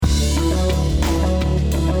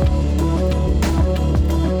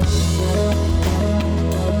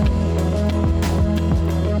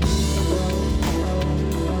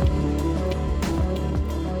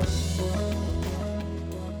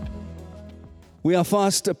We are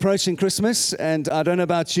fast approaching Christmas, and I don't know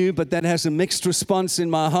about you, but that has a mixed response in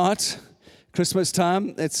my heart. Christmas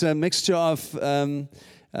time, it's a mixture of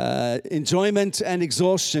enjoyment and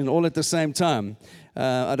exhaustion all at the same time.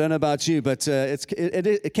 I don't know about you, but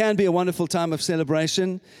it can be a wonderful time of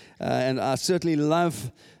celebration, and I certainly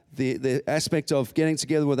love the aspect of getting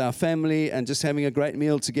together with our family and just having a great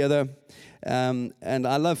meal together. And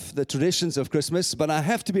I love the traditions of Christmas, but I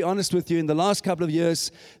have to be honest with you, in the last couple of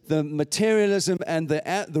years, the materialism and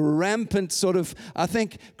the rampant I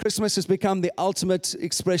think Christmas has become the ultimate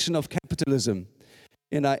expression of capitalism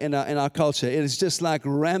in our culture. It is just like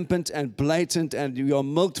rampant and blatant, and you're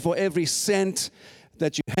milked for every cent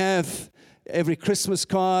that you have. Every Christmas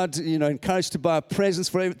card, encouraged to buy presents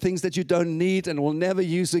for things that you don't need and will never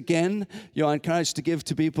use again. You're encouraged to give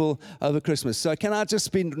to people over Christmas. So can I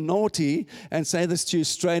just be naughty and say this to you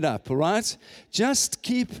straight up, all right? Just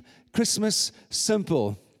keep Christmas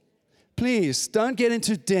simple. Please, don't get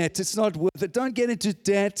into debt. It's not worth it. Don't get into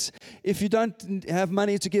debt. If you don't have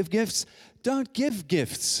money to give gifts, don't give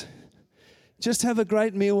gifts. Just have a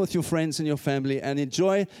great meal with your friends and your family and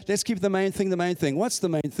enjoy. Let's keep the main thing the main thing. What's the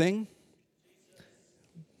main thing?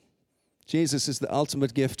 Jesus is the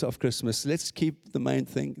ultimate gift of Christmas. Let's keep the main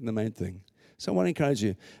thing the main thing. So I want to encourage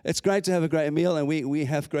you. It's great to have a great meal, and we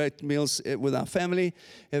have great meals with our family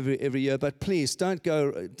every year. But please don't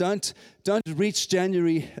reach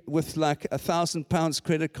January with like £1,000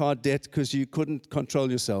 credit card debt because you couldn't control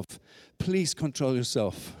yourself. Please control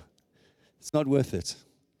yourself. It's not worth it.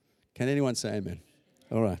 Can anyone say amen?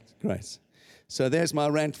 All right, great. So there's my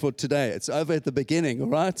rant for today. It's over at the beginning, all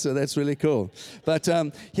right? So that's really cool. But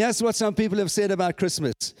here's what some people have said about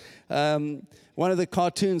Christmas. One of the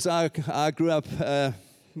cartoons I grew up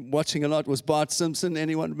watching a lot was Bart Simpson.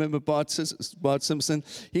 Anyone remember Bart Simpson?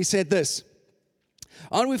 He said this: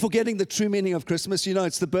 "Aren't we forgetting the true meaning of Christmas?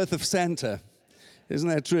 It's the birth of Santa. Isn't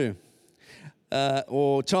that true?"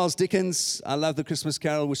 Or Charles Dickens, I love the Christmas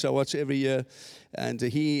Carol, which I watch every year. And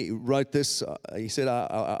he wrote this. He said,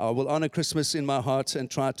 I will honor Christmas in my heart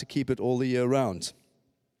and try to keep it all the year round.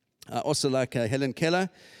 I also like Helen Keller.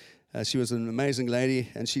 She was an amazing lady.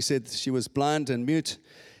 And she said she was blind and mute.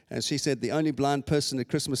 And she said the only blind person at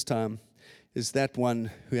Christmas time is that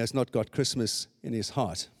one who has not got Christmas in his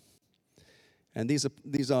heart. And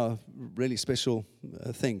these are really special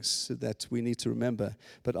things that we need to remember.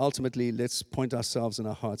 But ultimately, let's point ourselves and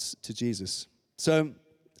our hearts to Jesus. So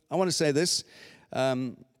I want to say this.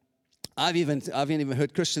 I've even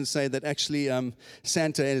heard Christians say that actually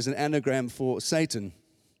Santa is an anagram for Satan.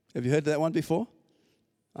 Have you heard that one before?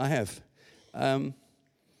 I have.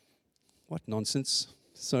 What nonsense.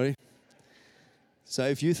 Sorry. So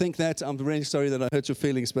if you think that, I'm really sorry that I hurt your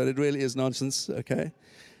feelings, but it really is nonsense, okay?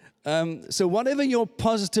 So whatever your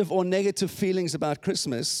positive or negative feelings about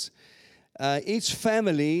Christmas, each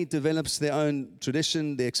family develops their own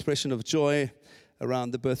tradition, the expression of joy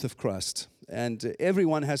around the birth of Christ. And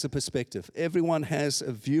everyone has a perspective. Everyone has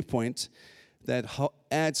a viewpoint that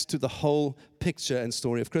adds to the whole picture and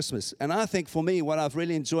story of Christmas. And I think for me, what I've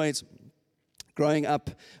really enjoyed growing up,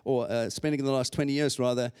 or spending the last 20 years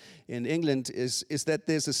rather, in England is that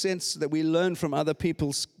there's a sense that we learn from other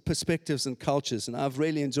people's perspectives and cultures. And I've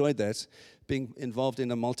really enjoyed that, being involved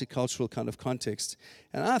in a multicultural kind of context.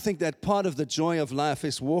 And I think that part of the joy of life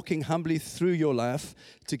is walking humbly through your life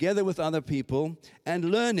together with other people and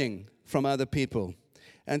learning from other people.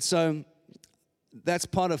 And so that's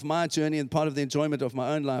part of my journey and part of the enjoyment of my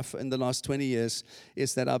own life in the last 20 years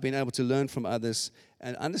is that I've been able to learn from others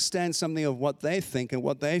and understand something of what they think and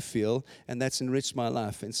what they feel, and that's enriched my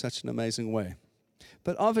life in such an amazing way.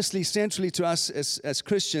 But obviously, centrally to us as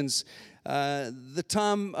Christians, the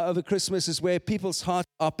time over Christmas is where people's hearts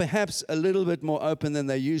are perhaps a little bit more open than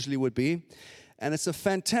they usually would be. And it's a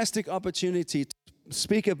fantastic opportunity to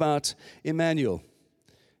speak about Emmanuel,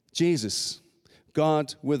 Jesus,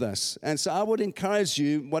 God with us. And so I would encourage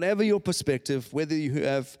you, whatever your perspective, whether you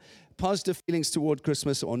have positive feelings toward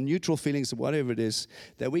Christmas or neutral feelings or whatever it is,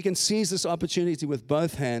 that we can seize this opportunity with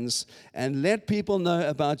both hands and let people know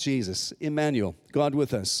about Jesus, Emmanuel, God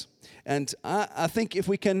with us. And I think if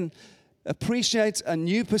we can appreciate a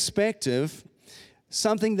new perspective,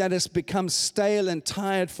 something that has become stale and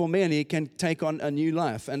tired for many can take on a new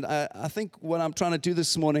life. And I think what I'm trying to do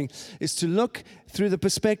this morning is to look through the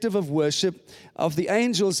perspective of worship of the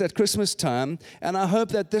angels at Christmas time. And I hope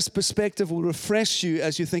that this perspective will refresh you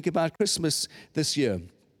as you think about Christmas this year.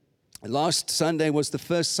 Last Sunday was the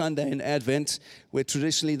first Sunday in Advent, where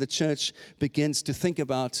traditionally the church begins to think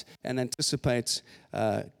about and anticipate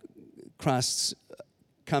Christ's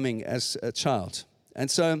coming as a child. And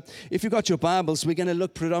so if you've got your Bibles, we're going to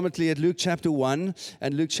look predominantly at Luke chapter 1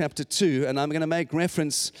 and Luke chapter 2. And I'm going to make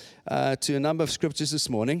reference to a number of scriptures this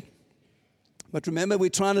morning. But remember, we're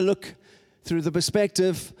trying to look through the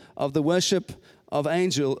perspective of the worship of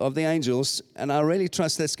the angels, and I really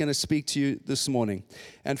trust that's going to speak to you this morning.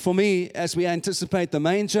 And for me, as we anticipate the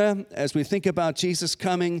manger, as we think about Jesus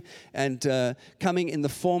coming and coming in the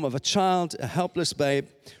form of a child, a helpless babe,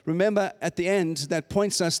 remember at the end that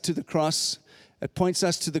points us to the cross. It points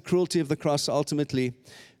us to the cruelty of the cross ultimately,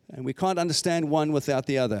 and we can't understand one without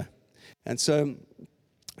the other. And so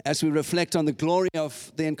as we reflect on the glory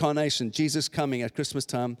of the incarnation, Jesus coming at Christmas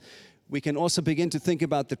time, we can also begin to think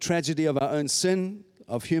about the tragedy of our own sin,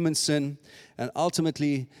 of human sin, and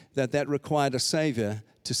ultimately that required a Savior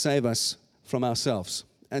to save us from ourselves.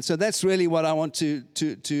 And so that's really what I want to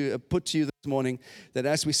put to you this morning, that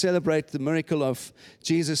as we celebrate the miracle of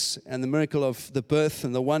Jesus and the miracle of the birth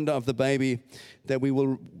and the wonder of the baby, that we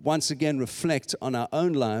will once again reflect on our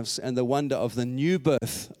own lives and the wonder of the new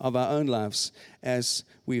birth of our own lives as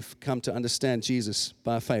we've come to understand Jesus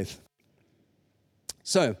by faith.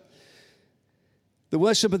 So, the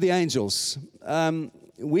worship of the angels.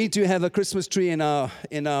 We do have a Christmas tree in our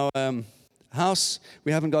house.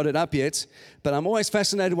 We haven't got it up yet, but I'm always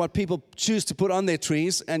fascinated what people choose to put on their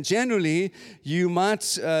trees. And generally, you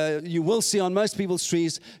will see on most people's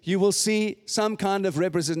trees, you will see some kind of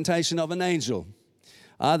representation of an angel,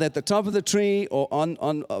 either at the top of the tree or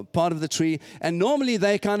on part of the tree. And normally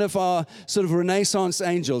they kind of are sort of Renaissance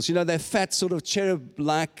angels. You know, they're fat, sort of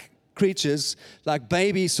cherub-like creatures, like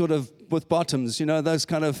babies sort of with bottoms, you know, those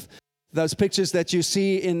pictures that you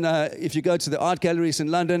see in, if you go to the art galleries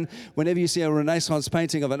in London, whenever you see a Renaissance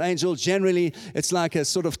painting of an angel, generally it's like a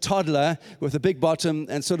sort of toddler with a big bottom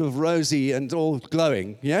and sort of rosy and all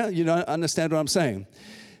glowing. Yeah, you don't understand what I'm saying?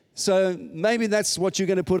 So maybe that's what you're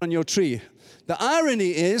going to put on your tree. The irony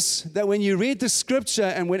is that when you read the scripture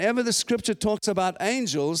and whenever the scripture talks about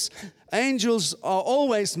angels, angels are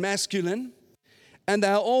always masculine and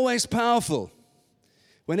they're always powerful.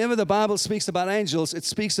 Whenever the Bible speaks about angels, it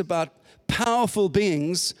speaks about powerful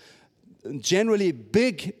beings, generally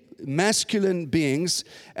big masculine beings,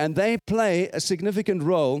 and they play a significant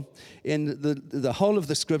role in the whole of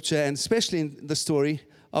the scripture, and especially in the story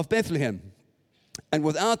of Bethlehem. And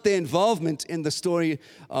without their involvement in the story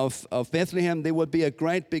of Bethlehem, there would be a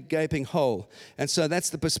great big gaping hole. And so that's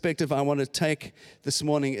the perspective I want to take this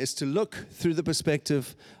morning, is to look through the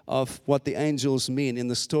perspective of what the angels mean in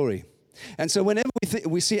the story. And so whenever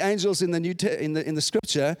we see angels in the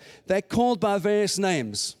scripture, they're called by various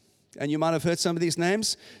names. And you might have heard some of these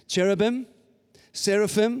names: cherubim,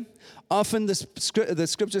 seraphim. Often the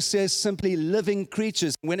scripture says simply living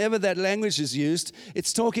creatures. Whenever that language is used,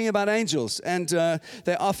 it's talking about angels. And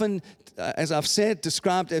they're often, as I've said,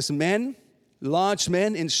 described as men, large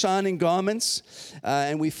men in shining garments.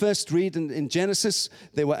 And we first read in Genesis,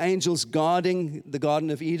 there were angels guarding the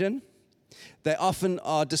Garden of Eden. They often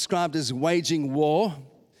are described as waging war.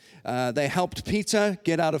 They helped Peter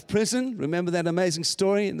get out of prison. Remember that amazing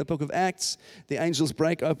story in the book of Acts? The angels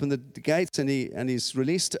break open the gates and he's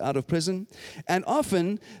released out of prison. And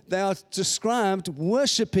often they are described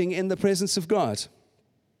worshiping in the presence of God.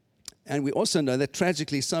 And we also know that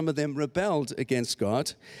tragically some of them rebelled against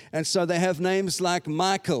God. And so they have names like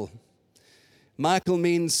Michael. Michael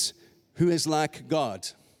means who is like God.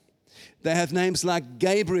 They have names like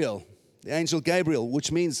Gabriel, the angel Gabriel,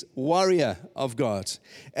 which means warrior of God.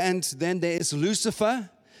 And then there is Lucifer,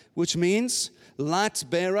 which means light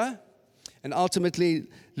bearer. And ultimately,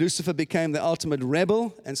 Lucifer became the ultimate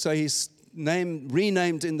rebel. And so he's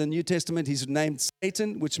renamed in the New Testament, he's named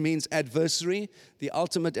Satan, which means adversary, the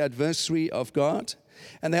ultimate adversary of God.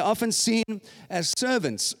 And they're often seen as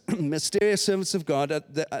servants, mysterious servants of God,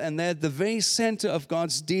 and they're at the very center of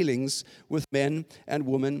God's dealings with men and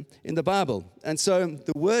women in the Bible. And so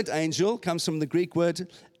the word angel comes from the Greek word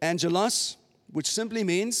angelos, which simply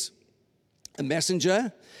means a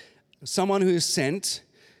messenger, someone who is sent,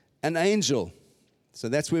 an angel. So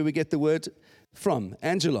that's where we get the word from,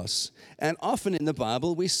 angelos. And often in the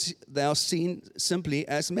Bible, they are seen simply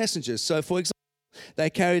as messengers. So for example, they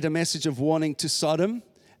carried a message of warning to Sodom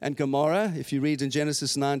and Gomorrah, if you read in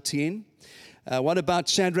Genesis 19. What about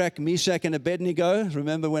Shadrach, Meshach, and Abednego?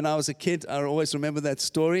 Remember when I was a kid, I always remember that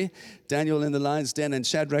story. Daniel in the lion's den and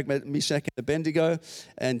Shadrach, Meshach, and Abednego,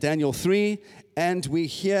 and Daniel 3. And we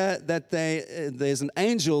hear that there's an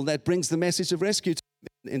angel that brings the message of rescue to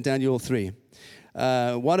them in Daniel 3.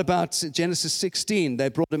 What about Genesis 16? They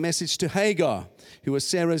brought a message to Hagar, who was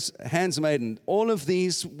Sarah's handmaiden. All of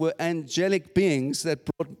these were angelic beings that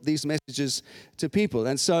brought these messages to people.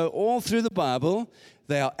 And so all through the Bible,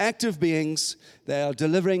 they are active beings. They are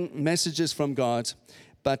delivering messages from God,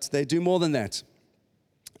 but they do more than that.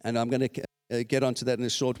 And I'm going to get onto that in a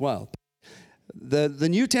short while. The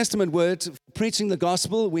New Testament word for preaching the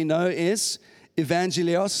gospel, we know, is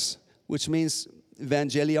evangelios, which means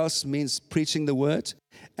preaching the word.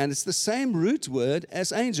 And it's the same root word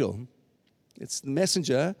as angel. It's the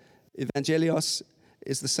messenger. Evangelios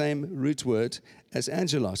is the same root word as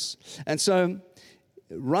angelos. And so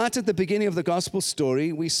right at the beginning of the gospel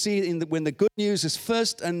story, we see when the good news is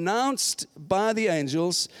first announced by the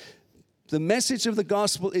angels, the message of the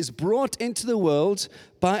gospel is brought into the world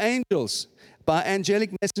by angels, by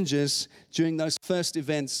angelic messengers during those first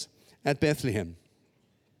events at Bethlehem.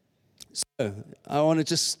 So I want to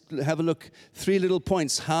just have a look, 3 little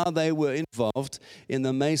points, how they were involved in the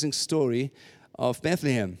amazing story of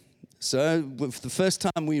Bethlehem. So the first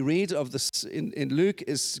time we read of this in Luke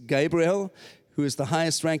is Gabriel, who is the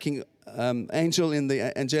highest ranking angel in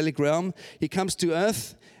the angelic realm. He comes to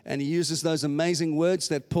earth and he uses those amazing words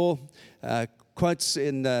that Paul quotes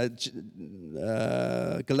in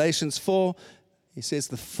Galatians 4. He says,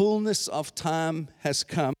 the fullness of time has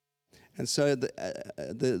come. And so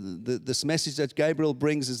this message that Gabriel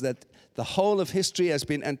brings is that the whole of history has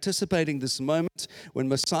been anticipating this moment when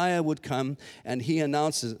Messiah would come, and he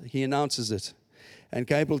announces it. And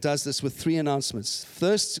Gabriel does this with 3 announcements.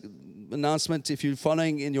 First announcement, if you're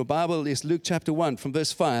following in your Bible, is Luke chapter 1 from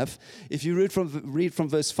verse 5. If you read from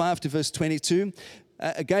verse 5 to verse 22,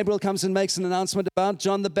 Gabriel comes and makes an announcement about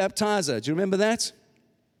John the Baptizer. Do you remember that?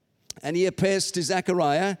 And he appears to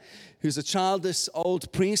Zechariah, who's a childless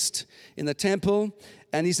old priest in the temple.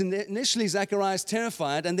 And initially Zechariah's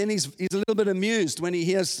terrified, and then he's a little bit amused when he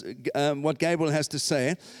hears what Gabriel has to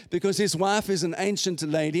say, because his wife is an ancient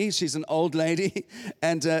lady, she's an old lady,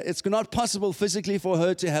 and it's not possible physically for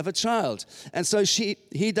her to have a child. And so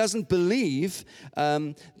he doesn't believe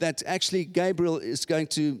that actually Gabriel is going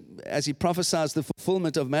to, as he prophesies the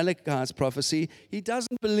fulfillment of Malachi's prophecy, he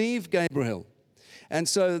doesn't believe Gabriel. And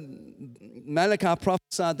so Malachi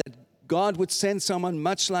prophesied that God would send someone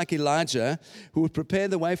much like Elijah who would prepare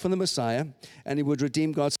the way for the Messiah, and he would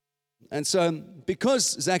redeem God's. And so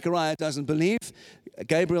because Zechariah doesn't believe,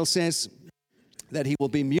 Gabriel says that he will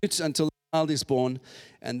be mute until the child is born,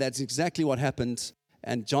 and that's exactly what happened.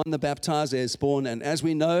 And John the Baptizer is born, and as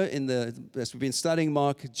we know, as we've been studying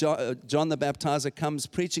Mark, John the Baptizer comes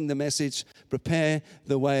preaching the message, prepare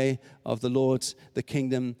the way of the Lord, the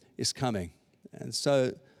kingdom is coming. And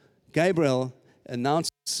so Gabriel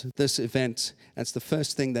announces this event. That's the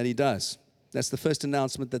first thing that he does. That's the first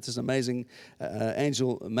announcement that this amazing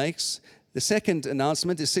angel makes. The second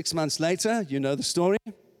announcement is 6 months later. You know the story.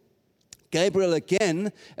 Gabriel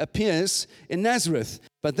again appears in Nazareth,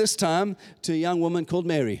 but this time to a young woman called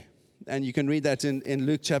Mary. And you can read that in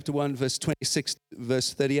Luke chapter 1, verse 26,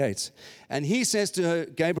 verse 38. And he says to her,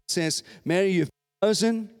 Gabriel says, Mary, you've been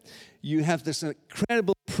chosen. You have this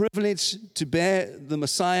incredible privilege to bear the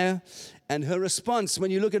Messiah. And her response, when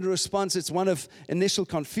you look at her response, it's one of initial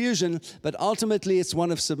confusion, but ultimately it's one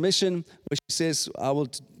of submission, where she says, I will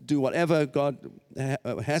do whatever God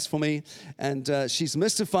has for me. And she's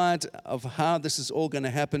mystified of how this is all going to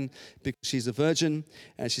happen because she's a virgin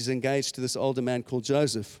and she's engaged to this older man called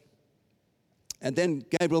Joseph. And then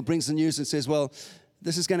Gabriel brings the news and says, well,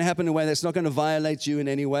 this is going to happen in a way that's not going to violate you in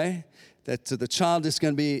any way, that the child is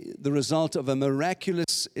going to be the result of a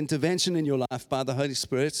miraculous intervention in your life by the Holy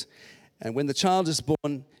Spirit. And when the child is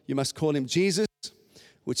born, you must call him Jesus,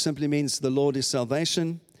 which simply means the Lord is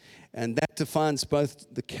salvation. And that defines both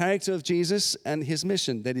the character of Jesus and his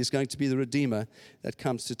mission, that he's going to be the Redeemer that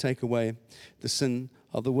comes to take away the sin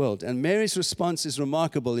of the world. And Mary's response is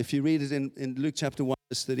remarkable. If you read it in Luke chapter 1,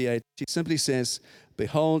 verse 38, she simply says,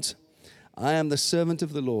 Behold, I am the servant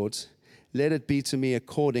of the Lord. Let it be to me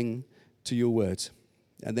according to your word.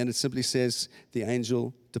 And then it simply says, the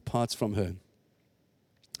angel departs from her.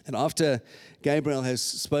 And after Gabriel has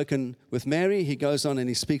spoken with Mary, he goes on and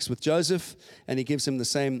he speaks with Joseph, and he gives him the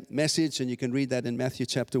same message. And you can read that in Matthew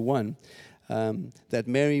chapter 1, that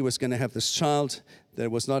Mary was going to have this child that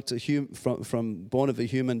was not born of a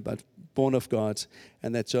human, but born of God,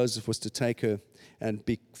 and that Joseph was to take her and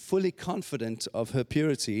be fully confident of her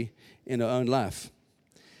purity in her own life.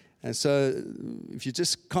 And so if you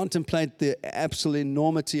just contemplate the absolute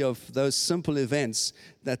enormity of those simple events,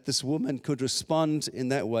 that this woman could respond in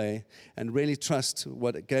that way and really trust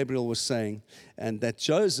what Gabriel was saying, and that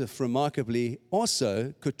Joseph remarkably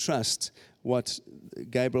also could trust what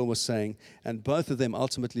Gabriel was saying, and both of them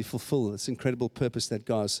ultimately fulfill this incredible purpose that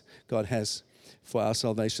God has for our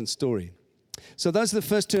salvation story. So those are the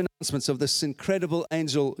first two announcements of this incredible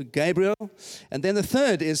angel Gabriel. And then the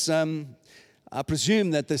third is, I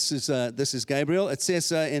presume that this is Gabriel. It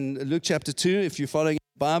says in Luke chapter 2, if you're following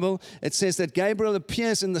the Bible, it says that Gabriel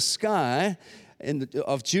appears in the sky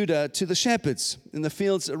of Judah to the shepherds in the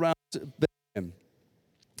fields around Bethlehem.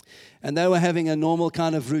 And they were having a normal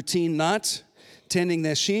kind of routine night, tending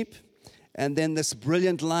their sheep. And then this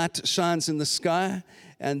brilliant light shines in the sky,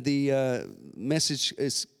 and the message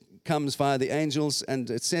comes via the angels, and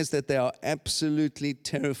it says that they are absolutely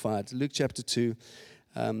terrified. Luke chapter 2.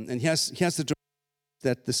 And here's the drama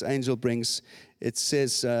that this angel brings. It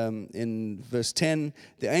says in verse 10,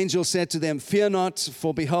 the angel said to them, "Fear not,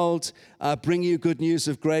 for behold, I bring you good news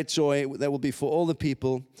of great joy that will be for all the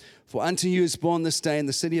people. For unto you is born this day in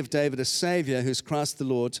the city of David a Savior, who is Christ the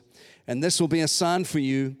Lord. And this will be a sign for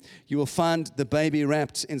you. You will find the baby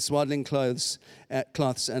wrapped in swaddling cloths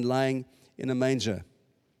and lying in a manger."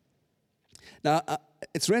 Now,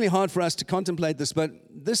 it's really hard for us to contemplate this, but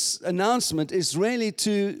this announcement is really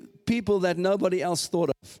to people that nobody else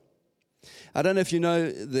thought of. I don't know if you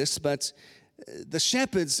know this, but the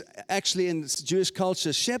shepherds, actually in Jewish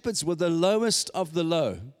culture, shepherds were the lowest of the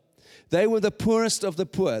low. They were the poorest of the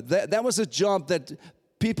poor. That was a job that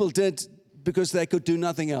people did because they could do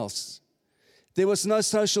nothing else. There was no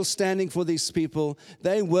social standing for these people.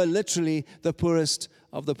 They were literally the poorest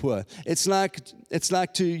of the poor. It's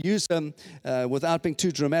like to use them without being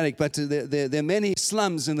too dramatic, but there are many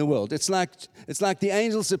slums in the world. It's like the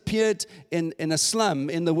angels appeared in a slum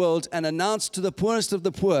in the world and announced to the poorest of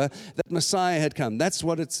the poor that Messiah had come. That's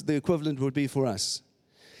what the equivalent would be for us.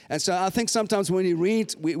 And so I think sometimes when we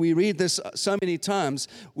read this so many times,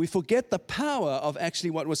 we forget the power of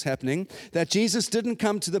actually what was happening, that Jesus didn't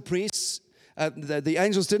come to the priests. The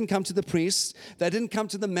angels didn't come to the priests. They didn't come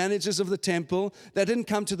to the managers of the temple. They didn't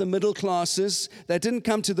come to the middle classes. They didn't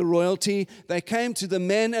come to the royalty. They came to the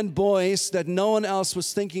men and boys that no one else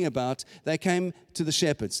was thinking about. They came to the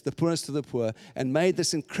shepherds, the poorest of the poor, and made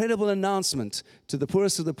this incredible announcement to the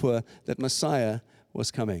poorest of the poor that Messiah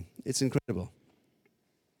was coming. It's incredible.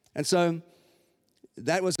 And so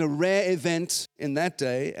that was a rare event in that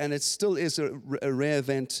day, and it still is a rare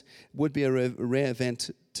event, would be a rare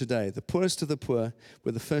event today. The poorest of the poor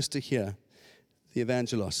were the first to hear the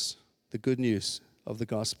evangelos, the good news of the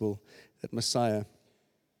gospel that Messiah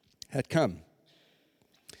had come.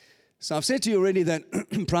 So I've said to you already that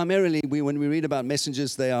primarily when we read about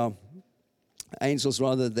messengers, they are angels,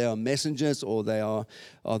 rather they are messengers, or they are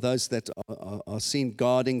those that are seen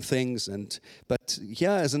guarding things. But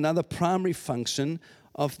here is another primary function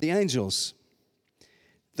of the angels.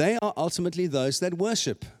 They are ultimately those that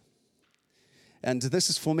worship. And this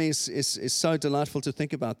is, for me, is so delightful to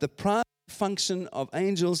think about. The primary function of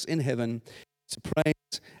angels in heaven is to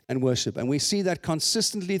praise and worship. And we see that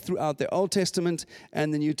consistently throughout the Old Testament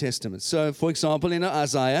and the New Testament. So, for example, in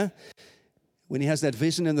Isaiah, when he has that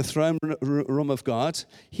vision in the throne room of God,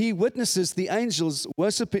 he witnesses the angels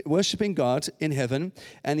worshiping God in heaven,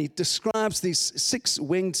 and he describes these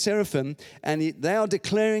six-winged seraphim, and they are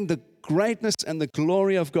declaring the greatness and the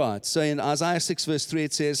glory of God. So in Isaiah 6 verse 3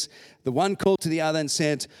 it says, "The one called to the other and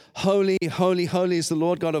said, Holy, holy, holy is the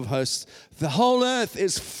Lord God of hosts. The whole earth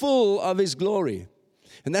is full of his glory."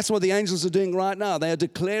 And that's what the angels are doing right now. They are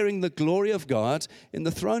declaring the glory of God in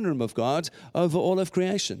the throne room of God over all of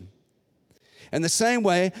creation. And the same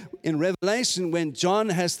way in Revelation, when John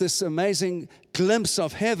has this amazing glimpse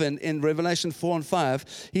of heaven in Revelation 4 and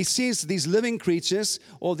 5, he sees these living creatures,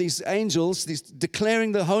 or these angels, these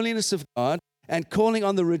declaring the holiness of God and calling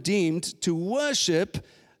on the redeemed to worship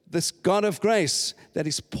this God of grace that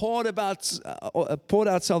is poured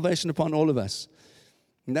out salvation upon all of us.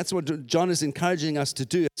 And that's what John is encouraging us to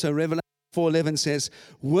do. So Revelation 4:11 says,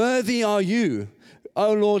 "Worthy are you,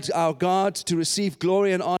 O Lord our God, to receive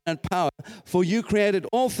glory and honor and power, for you created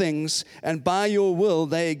all things, and by your will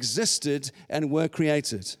they existed and were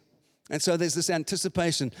created." And so there's this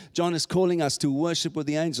anticipation. John is calling us to worship with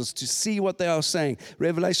the angels, to see what they are saying.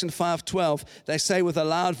 Revelation 5:12, they say with a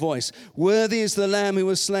loud voice, "Worthy is the Lamb who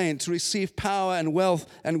was slain to receive power and wealth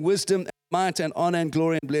and wisdom and might and honor and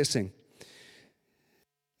glory and blessing."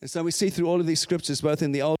 And so we see through all of these scriptures, both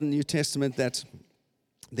in the Old and New Testament, that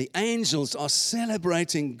the angels are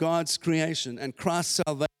celebrating God's creation and Christ's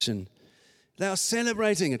salvation. They are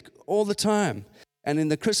celebrating it all the time. And in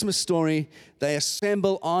the Christmas story, they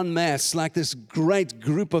assemble en masse like this great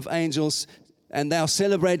group of angels, and they are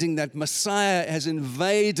celebrating that Messiah has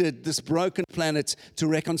invaded this broken planet to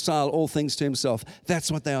reconcile all things to himself. That's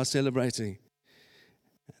what they are celebrating.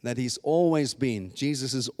 that He's always been,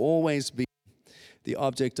 Jesus has always been the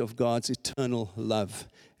object of God's eternal love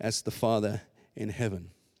as the Father in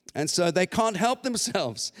heaven. And so they can't help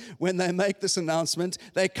themselves when they make this announcement.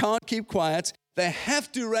 They can't keep quiet. They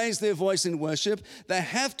have to raise their voice in worship. They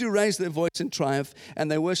have to raise their voice in triumph.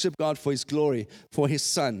 And they worship God for His glory, for His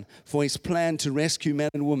Son, for His plan to rescue men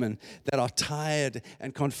and women that are tired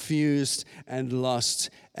and confused and lost.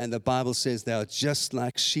 And the Bible says they are just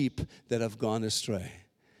like sheep that have gone astray.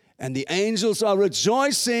 And the angels are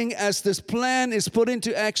rejoicing as this plan is put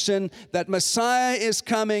into action, that Messiah is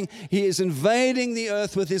coming. He is invading the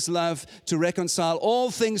earth with His love to reconcile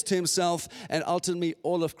all things to Himself and ultimately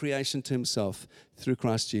all of creation to Himself through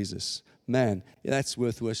Christ Jesus. Man, that's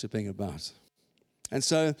worth worshiping about. And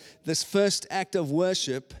so this first act of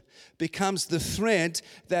worship becomes the thread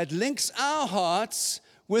that links our hearts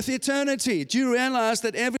with eternity. Do you realize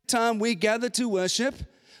that every time we gather to worship,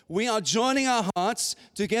 we are joining our hearts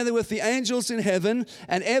together with the angels in heaven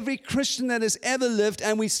and every Christian that has ever lived,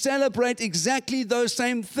 and we celebrate exactly those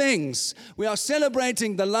same things. We are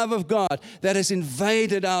celebrating the love of God that has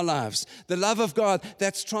invaded our lives, the love of God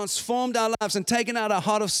that's transformed our lives and taken out a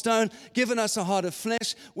heart of stone, given us a heart of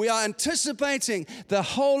flesh. We are anticipating the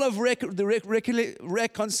whole of the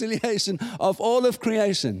reconciliation of all of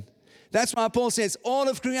creation. That's why Paul says all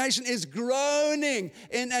of creation is groaning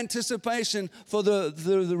in anticipation for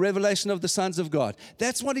the revelation of the sons of God.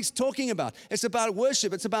 That's what he's talking about. It's about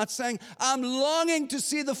worship. It's about saying, I'm longing to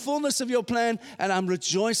see the fullness of your plan, and I'm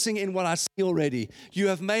rejoicing in what I see already. You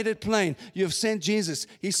have made it plain. You have sent Jesus.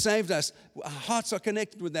 He saved us. Our hearts are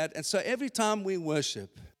connected with that. And so every time we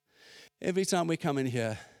worship, every time we come in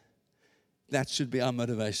here, that should be our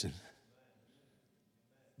motivation.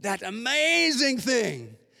 That amazing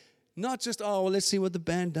thing. Not just, oh, well, let's see what the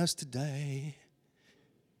band does today.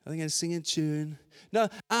 Are they going to sing in tune? No,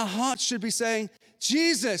 our hearts should be saying,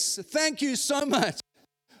 Jesus, thank you so much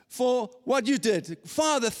for what you did.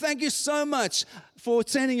 Father, thank you so much for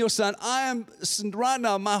sending your Son. Right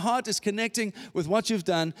now, my heart is connecting with what you've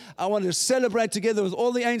done. I want to celebrate together with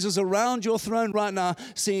all the angels around your throne right now,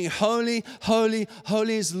 singing, holy, holy,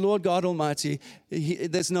 holy is the Lord God Almighty.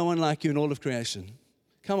 There's no one like you in all of creation.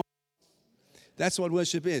 Come on. That's what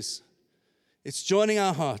worship is. It's joining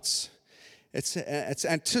our hearts. It's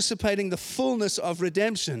anticipating the fullness of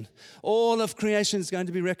redemption. All of creation is going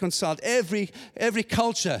to be reconciled. Every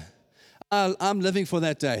culture. I'm living for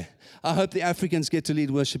that day. I hope the Africans get to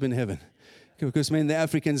lead worship in heaven. Because, man, the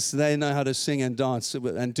Africans, they know how to sing and dance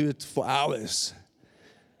and do it for hours.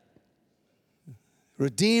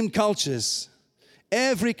 Redeemed cultures.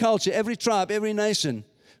 Every culture, every tribe, every nation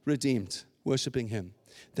redeemed, worshiping Him.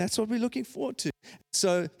 That's what we're looking forward to.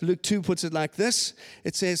 So Luke 2 puts it like this.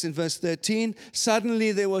 It says in verse 13,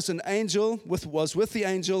 suddenly there was an angel, with the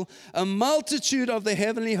angel, a multitude of the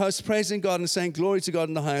heavenly hosts praising God and saying, glory to God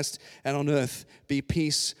in the highest, and on earth be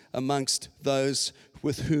peace amongst those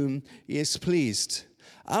with whom He is pleased.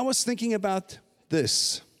 I was thinking about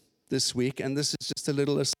this week, and this is just a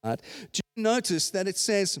little aside. Do you notice that it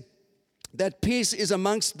says that peace is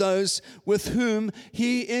amongst those with whom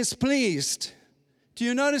He is pleased? Do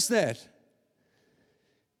you notice that?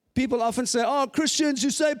 People often say, oh, Christians, you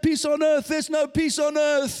say peace on earth. There's no peace on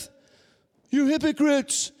earth. You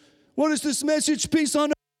hypocrites. What is this message, peace on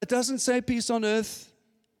earth? It doesn't say peace on earth.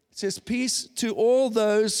 It says peace to all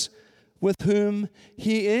those with whom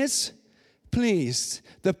He is pleased.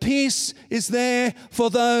 The peace is there for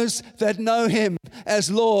those that know Him as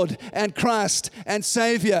Lord and Christ and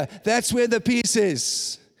Savior. That's where the peace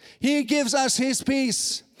is. He gives us His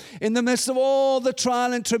peace. In the midst of all the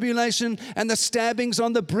trial and tribulation and the stabbings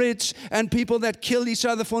on the bridge and people that kill each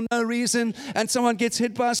other for no reason, and someone gets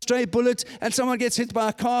hit by a stray bullet and someone gets hit by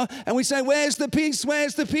a car, and we say, where's the peace?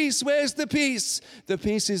 Where's the peace? Where's the peace? The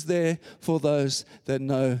peace is there for those that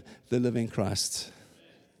know the living Christ.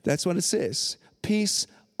 That's what it says. Peace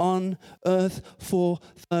on earth for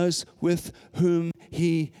those with whom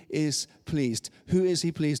He is pleased. Who is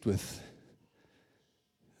He pleased with?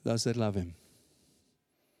 Those that love Him.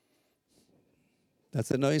 That's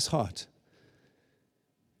that know His heart.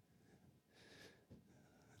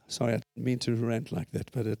 Sorry, I didn't mean to rant like that,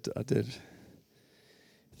 but I did.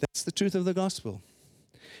 That's the truth of the gospel.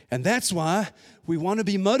 And that's why we want to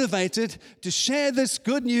be motivated to share this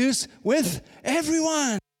good news with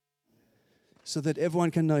everyone, so that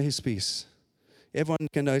everyone can know His peace. Everyone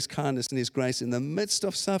can know His kindness and His grace. In the midst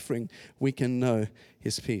of suffering, we can know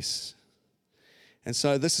His peace. And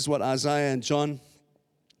so this is what Isaiah and John,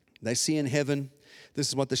 they see in heaven. This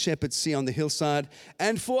is what the shepherds see on the hillside.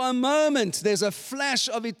 And for a moment, there's a flash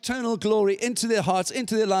of eternal glory into their hearts,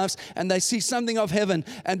 into their lives, and they see something of heaven.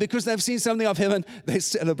 And because they've seen something of heaven, they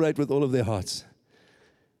celebrate with all of their hearts.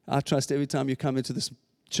 I trust every time you come into this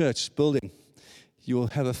church building, you will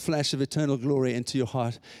have a flash of eternal glory into your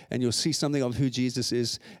heart, and you'll see something of who Jesus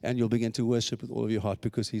is, and you'll begin to worship with all of your heart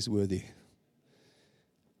because He's worthy.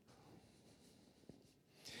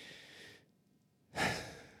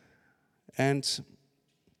 And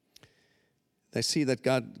they see that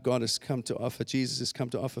God has come to offer, Jesus has come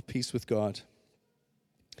to offer peace with God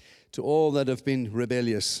to all that have been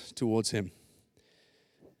rebellious towards Him.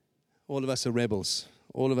 All of us are rebels.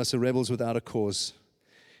 All of us are rebels without a cause.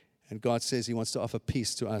 And God says He wants to offer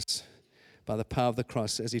peace to us by the power of the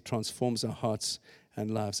cross as He transforms our hearts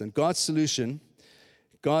and lives. And God's solution,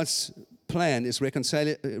 God's plan is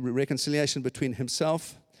reconciliation between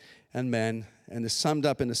Himself and man, and is summed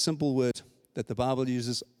up in a simple word that the Bible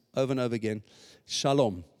uses over and over again,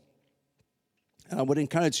 shalom. And I would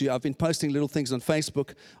encourage you, I've been posting little things on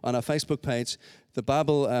Facebook, on our Facebook page. The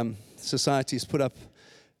Bible Society has put up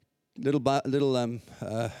little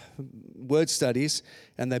word studies,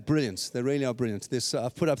 and they're brilliant. They really are brilliant.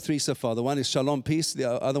 I've put up 3 so far. The one is shalom, peace. The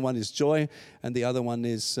other one is joy. And the other one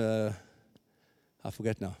is, I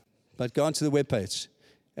forget now. But go onto the webpage.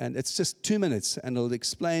 And it's just 2 minutes, and it'll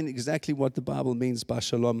explain exactly what the Bible means by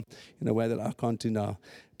shalom in a way that I can't do now.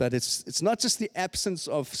 But it's not just the absence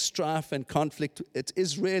of strife and conflict. It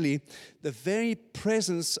is really the very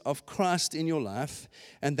presence of Christ in your life.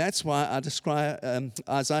 And that's why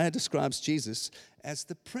Isaiah describes Jesus as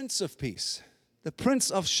the Prince of Peace, the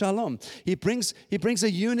Prince of Shalom. He brings a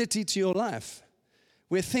unity to your life,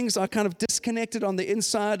 where things are kind of disconnected on the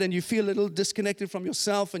inside and you feel a little disconnected from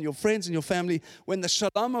yourself and your friends and your family. When the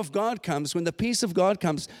shalom of God comes, when the peace of God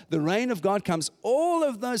comes, the reign of God comes, all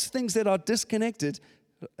of those things that are disconnected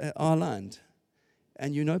are aligned.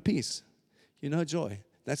 And you know peace. You know joy.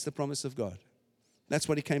 That's the promise of God. That's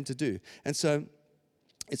what He came to do. And so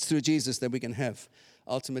it's through Jesus that we can have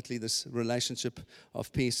ultimately this relationship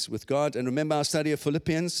of peace with God. And remember our study of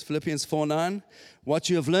Philippians 4:9. What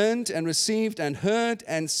you have learned and received and heard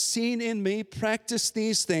and seen in me, practice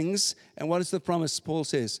these things. And what is the promise? Paul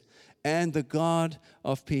says, and the God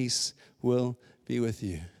of peace will be with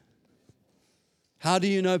you. How do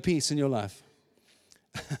you know peace in your life?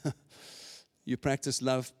 You practice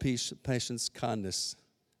love, peace, patience, kindness,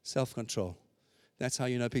 self-control. That's how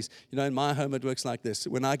you know peace. You know, in my home, it works like this.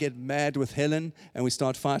 When I get mad with Helen and we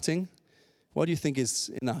start fighting, what do you think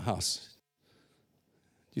is in our house?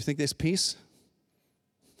 Do you think there's peace?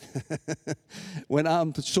 When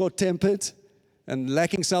I'm short-tempered and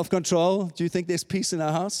lacking self-control, do you think there's peace in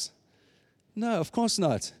our house? No, of course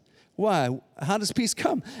not. Why? How does peace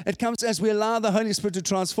come? It comes as we allow the Holy Spirit to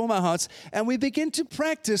transform our hearts and we begin to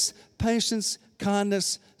practice patience,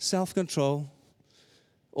 kindness, self-control,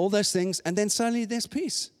 all those things, and then suddenly there's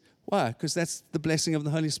peace. Why? Because that's the blessing of the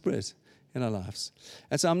Holy Spirit in our lives.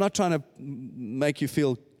 And so I'm not trying to make you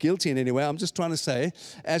feel guilty in any way. I'm just trying to say,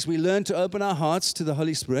 as we learn to open our hearts to the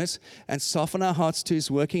Holy Spirit and soften our hearts to His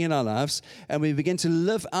working in our lives, and we begin to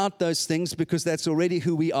live out those things because that's already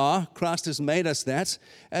who we are, Christ has made us that,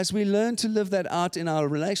 as we learn to live that out in our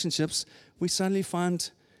relationships, we suddenly find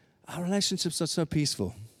our relationships are so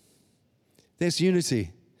peaceful. There's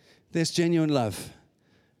unity. There's genuine love.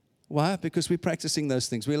 Why? Because we're practicing those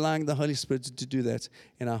things. We're allowing the Holy Spirit to do that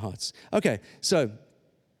in our hearts. Okay, so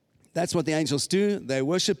that's what the angels do. They're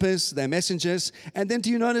worshipers, they're messengers. And then do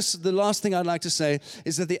you notice the last thing I'd like to say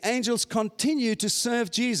is that the angels continue to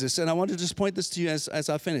serve Jesus. And I want to just point this to you as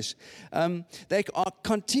I finish. They are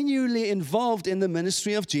continually involved in the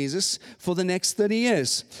ministry of Jesus for the next 30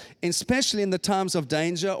 years, especially in the times of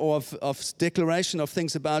danger or of declaration of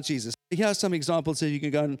things about Jesus. Here are some examples that you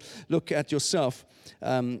can go and look at yourself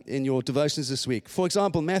in your devotions this week. For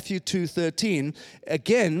example, Matthew 2:13.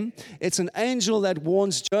 Again, it's an angel that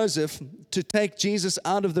warns Joseph to take Jesus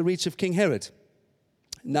out of the reach of King Herod.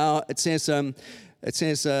 Now, it says,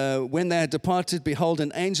 when they had departed, behold,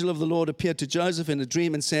 an angel of the Lord appeared to Joseph in a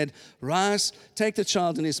dream and said, rise, take the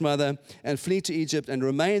child and his mother, and flee to Egypt, and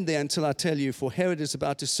remain there until I tell you, for Herod is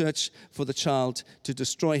about to search for the child to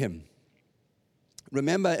destroy him.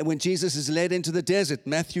 Remember when Jesus is led into the desert,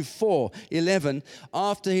 Matthew 4:11,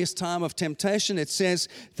 after his time of temptation, it says,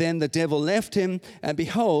 then the devil left him, and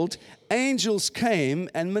behold, angels came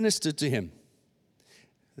and ministered to him.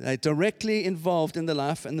 They're directly involved in the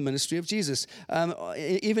life and the ministry of Jesus.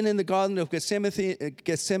 Even in the Garden of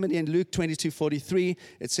Gethsemane in Luke 22:43,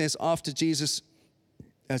 it says, after Jesus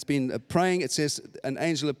has been praying, it says, an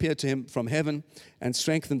angel appeared to him from heaven and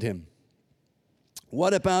strengthened him.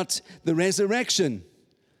 What about the resurrection?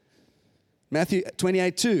 Matthew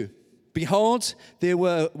 28:2. Behold, there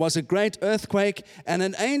was a great earthquake, and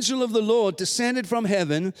an angel of the Lord descended from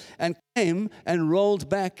heaven and came and rolled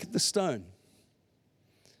back the stone.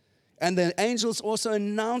 And the angels also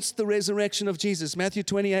announced the resurrection of Jesus. Matthew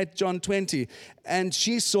 28, John 20. And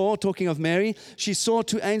she saw, talking of Mary, she saw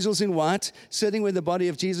 2 angels in white sitting where the body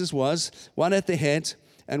of Jesus was, one at the head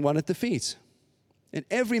and one at the feet. In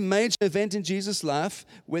every major event in Jesus' life,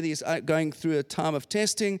 whether he's going through a time of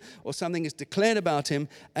testing or something is declared about him,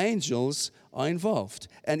 angels are involved.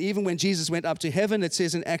 And even when Jesus went up to heaven, it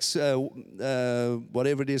says in Acts,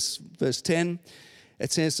 whatever it is, verse 10,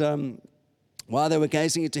 it says, while they were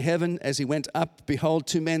gazing into heaven, as he went up, behold,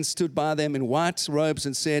 2 men stood by them in white robes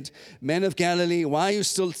and said, Men of Galilee, why are you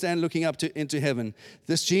still looking up into heaven?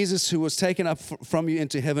 This Jesus who was taken up from you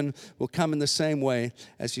into heaven will come in the same way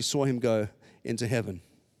as you saw him go into heaven.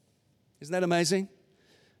 Isn't that amazing?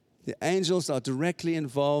 The angels are directly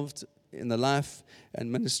involved in the life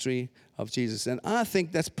and ministry of Jesus. And I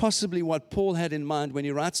think that's possibly what Paul had in mind when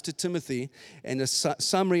he writes to Timothy in a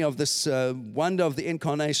summary of this wonder of the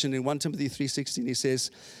incarnation in 1 Timothy 3:16. He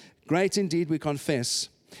says, Great indeed, we confess,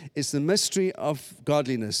 is the mystery of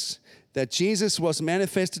godliness, that Jesus was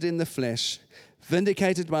manifested in the flesh,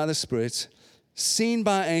 vindicated by the Spirit, seen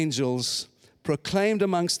by angels, proclaimed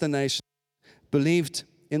amongst the nations, believed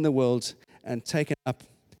in the world, and taken up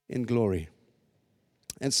in glory.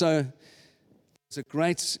 And so there's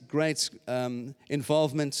a great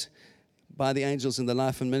involvement by the angels in the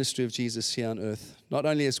life and ministry of Jesus here on earth, not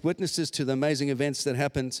only as witnesses to the amazing events that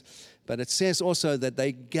happened, but it says also that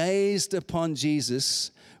they gazed upon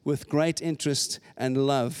Jesus with great interest and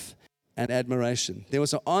love and admiration. There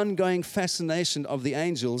was an ongoing fascination of the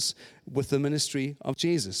angels with the ministry of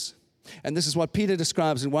Jesus. And this is what Peter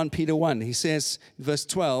describes in 1 Peter 1. He says, in verse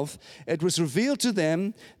 12, It was revealed to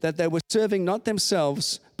them that they were serving not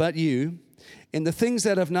themselves, but you, in the things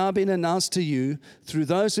that have now been announced to you through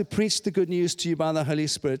those who preached the good news to you by the Holy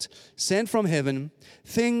Spirit, sent from heaven,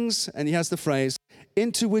 things, and he has the phrase,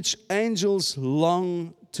 into which angels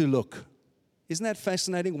long to look. Isn't that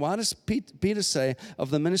fascinating? Why does Peter say of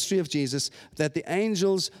the ministry of Jesus that the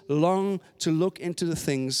angels long to look into the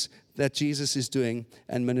things that Jesus is doing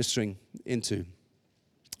and ministering into?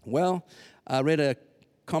 Well, I read a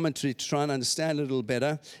commentary to try and understand a little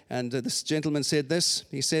better, and this gentleman said this.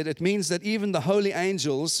 He said, it means that even the holy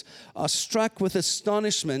angels are struck with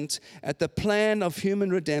astonishment at the plan of human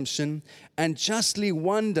redemption and justly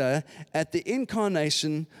wonder at the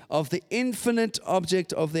incarnation of the infinite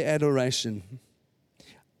object of their adoration.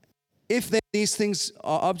 If then these things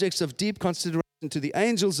are objects of deep consideration to the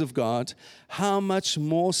angels of God, how much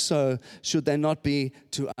more so should they not be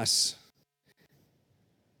to us?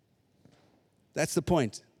 That's the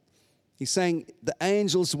point. He's saying the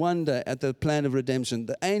angels wonder at the plan of redemption.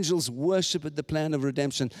 The angels worship at the plan of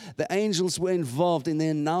redemption. The angels were involved in the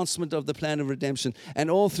announcement of the plan of redemption. And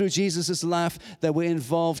all through Jesus' life, they were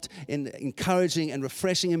involved in encouraging and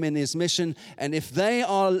refreshing him in his mission. And if they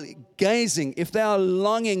are gazing, if they are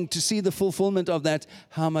longing to see the fulfillment of that,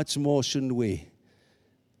 how much more shouldn't we,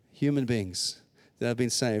 human beings that have been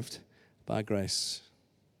saved by grace?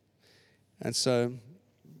 And so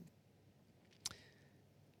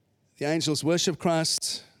the angels worship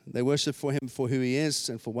Christ. They worship for him for who he is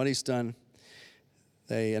and for what he's done.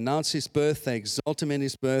 They announce his birth. They exalt him in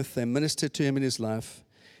his birth. They minister to him in his life.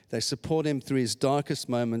 They support him through his darkest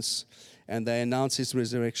moments. And they announce his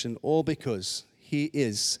resurrection, all because he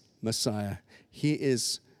is Messiah. He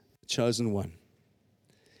is the chosen one.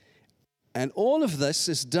 And all of this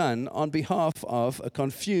is done on behalf of a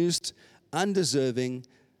confused, undeserving,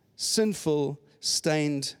 sinful,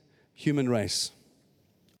 stained human race.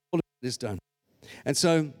 Is done. And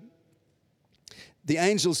so the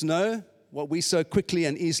angels know what we so quickly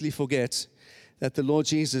and easily forget, that the Lord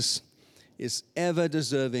Jesus is ever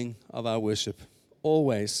deserving of our worship,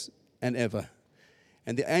 always and ever.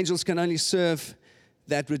 And the angels can only serve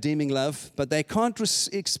that redeeming love, but they can't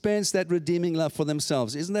experience that redeeming love for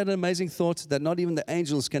themselves. Isn't that an amazing thought, that not even the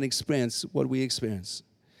angels can experience what we experience?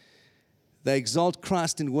 They exalt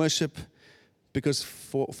Christ in worship because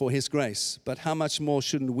for his grace. But how much more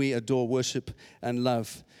shouldn't we adore, worship, and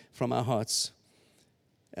love from our hearts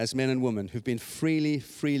as men and women who've been freely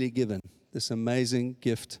given this amazing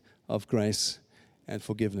gift of grace and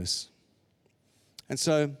forgiveness? And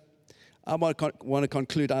so I want to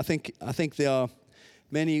conclude. I think there are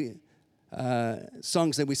many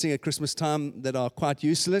songs that we sing at Christmas time that are quite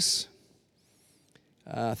useless.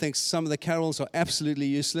 I think some of the carols are absolutely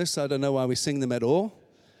useless. I don't know why we sing them at all.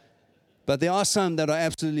 But there are some that are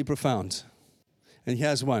absolutely profound. And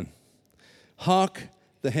here's one. Hark,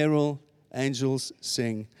 the herald angels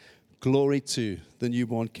sing, glory to the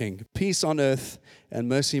newborn King. Peace on earth and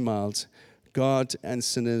mercy mild, God and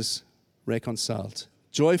sinners reconciled.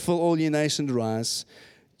 Joyful all ye nations rise,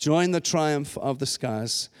 join the triumph of the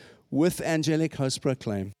skies, with angelic host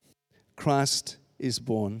proclaim, Christ is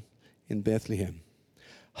born in Bethlehem.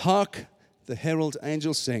 Hark, the herald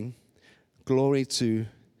angels sing, glory to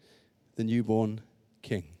the newborn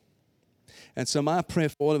King. And so my prayer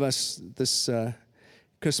for all of us this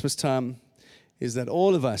Christmas time is that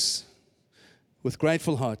all of us, with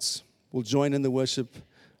grateful hearts, will join in the worship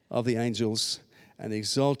of the angels and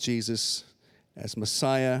exalt Jesus as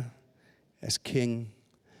Messiah, as King,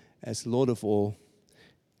 as Lord of all,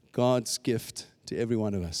 God's gift to every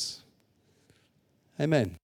one of us. Amen.